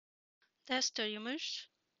Diastereomers.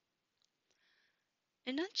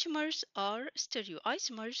 Enantiomers are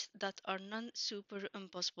stereoisomers that are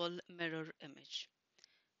non-superimposable mirror image.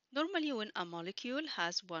 Normally, when a molecule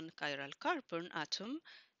has one chiral carbon atom,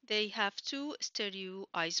 they have two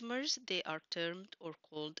stereoisomers. They are termed or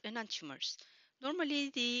called enantiomers. Normally,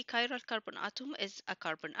 the chiral carbon atom is a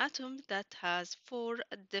carbon atom that has four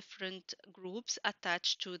different groups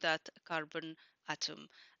attached to that carbon atom.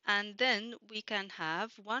 And then we can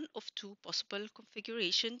have one of two possible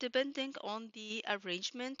configuration depending on the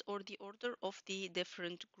arrangement or the order of the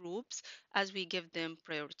different groups as we give them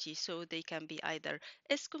priority. So they can be either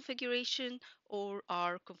S configuration or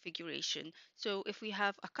R configuration. So if we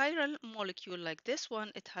have a chiral molecule like this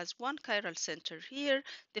one, it has one chiral center here.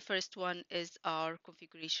 The first one is R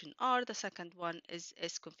configuration R, the second one is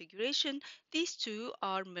S configuration. These two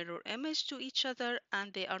are mirror image to each other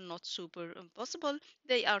and they are not superimposable.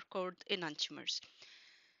 They are called enantiomers.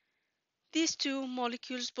 These two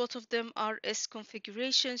molecules, both of them are S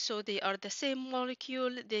configuration, so they are the same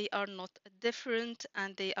molecule, they are not different,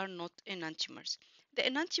 and they are not enantiomers. The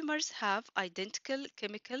enantiomers have identical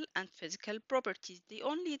chemical and physical properties. They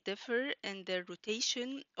only differ in their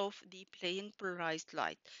rotation of the plane polarized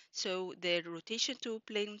light. So their rotation to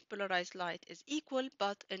plane polarized light is equal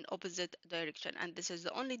but in opposite direction, and this is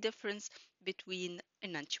the only difference between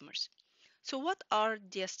enantiomers. So what are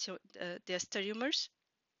diastereomers?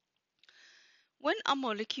 When a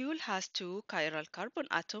molecule has two chiral carbon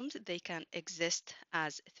atoms, they can exist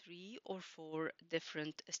as three or four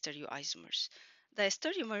different stereoisomers. The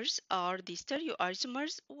stereoisomers are the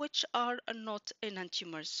stereoisomers which are not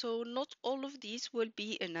enantiomers. So not all of these will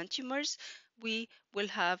be enantiomers. We will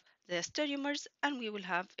have the stereoisomers and we will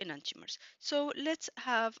have enantiomers. So let's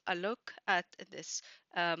have a look at this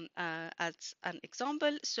as an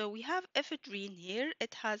example. So we have ephedrine here.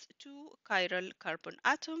 It has two chiral carbon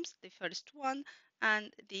atoms. The first one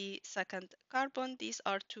and the second carbon. These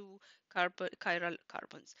are two chiral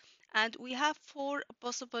carbons. And we have four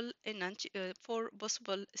possible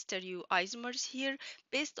stereoisomers here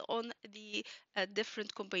based on the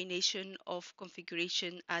different combination of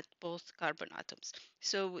configuration at both carbon atoms.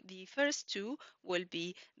 So the first two will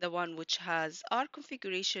be the one which has R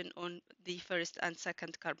configuration on the first and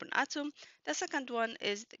second carbon atom. The second one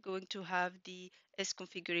is going to have the S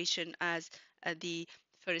configuration as the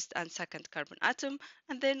first and second carbon atom,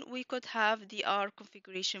 and then we could have the R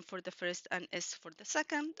configuration for the first and S for the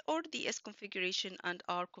second, or the S configuration and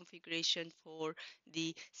R configuration for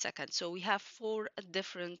the second. So we have four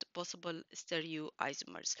different possible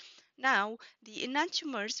stereoisomers. Now the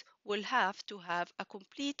enantiomers will have to have a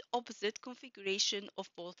complete opposite configuration of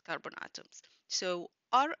both carbon atoms. So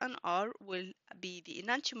R and R will be the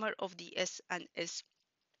enantiomer of the S and S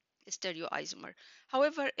stereoisomer.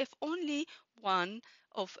 However, if only one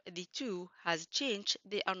of the two has changed,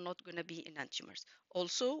 they are not going to be enantiomers.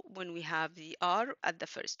 Also, when we have the R at the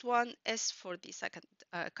first one, S for the second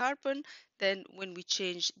carbon, then when we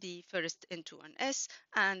change the first into an S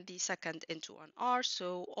and the second into an R,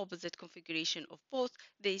 so opposite configuration of both,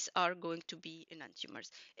 these are going to be enantiomers.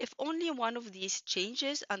 If only one of these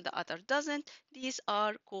changes and the other doesn't, these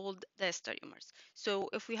are called diastereomers. So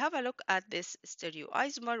if we have a look at this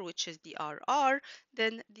stereoisomer, which is the RR,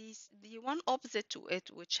 then the one opposite to it,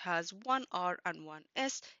 which has one R and one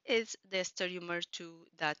S, is the stereomer to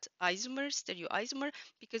that stereoisomer,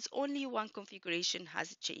 because only one configuration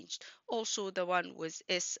has changed. Also, the one with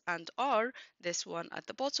S and R, this one at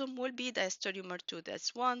the bottom, will be the stereomer to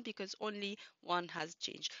this one because only one has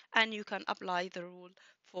changed. And you can apply the rule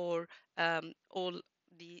for all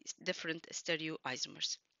the different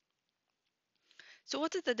stereoisomers. So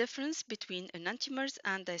what is the difference between enantiomers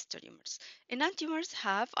and diastereomers? Enantiomers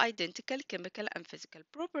have identical chemical and physical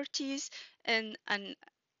properties in an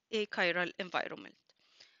achiral environment.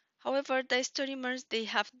 However, diastereomers, they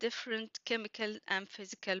have different chemical and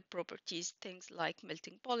physical properties, things like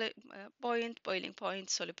melting point, boiling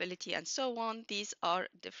point, solubility, and so on. These are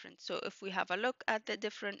different. So if we have a look at the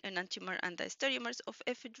different enantiomer and diastereomers of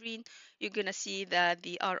ephedrine, you're going to see that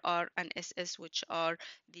the RR and SS, which are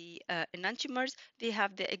the enantiomers, they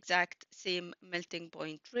have the exact same melting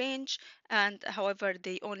point range, and however,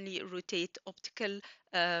 they only rotate optical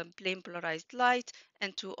plane polarized light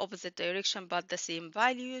into opposite direction but the same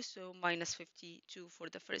value, so minus 52 for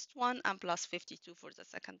the first one and plus 52 for the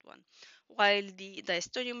second one. While the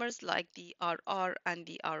diastereomers like the RR and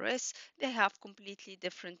the RS, they have completely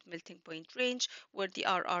different melting point range, where the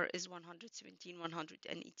RR is 117,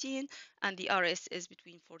 118 and the RS is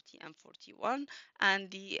between 40 and 41, and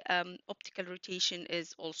the optical rotation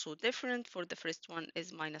is also different. For the first one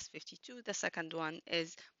is minus 52, the second one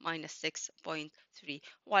is minus 6.3.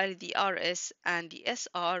 while the RS and the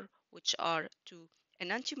SR, which are two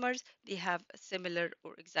enantiomers, they have similar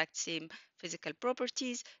or exact same physical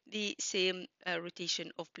properties, the same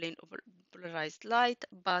rotation of plane over polarized light,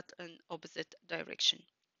 but in opposite direction.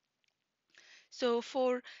 So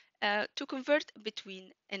for to convert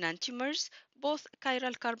between enantiomers, both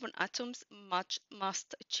chiral carbon atoms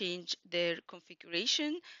must change their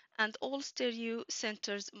configuration, and all stereo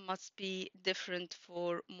centers must be different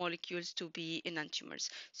for molecules to be enantiomers.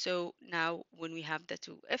 So now when we have the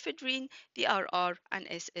two ephedrine, the RR and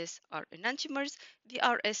SS are enantiomers, the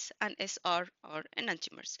RS and SR are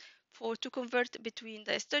enantiomers. For to convert between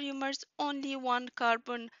the stereomers, only one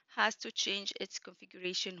carbon has to change its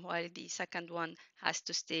configuration while the second one has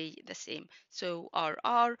to stay the same. So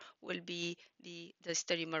RR will be the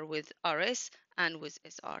stereomer with RS and with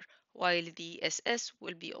SR, while the SS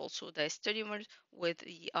will be also the stereomer with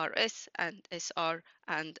the RS and SR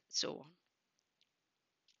and so on.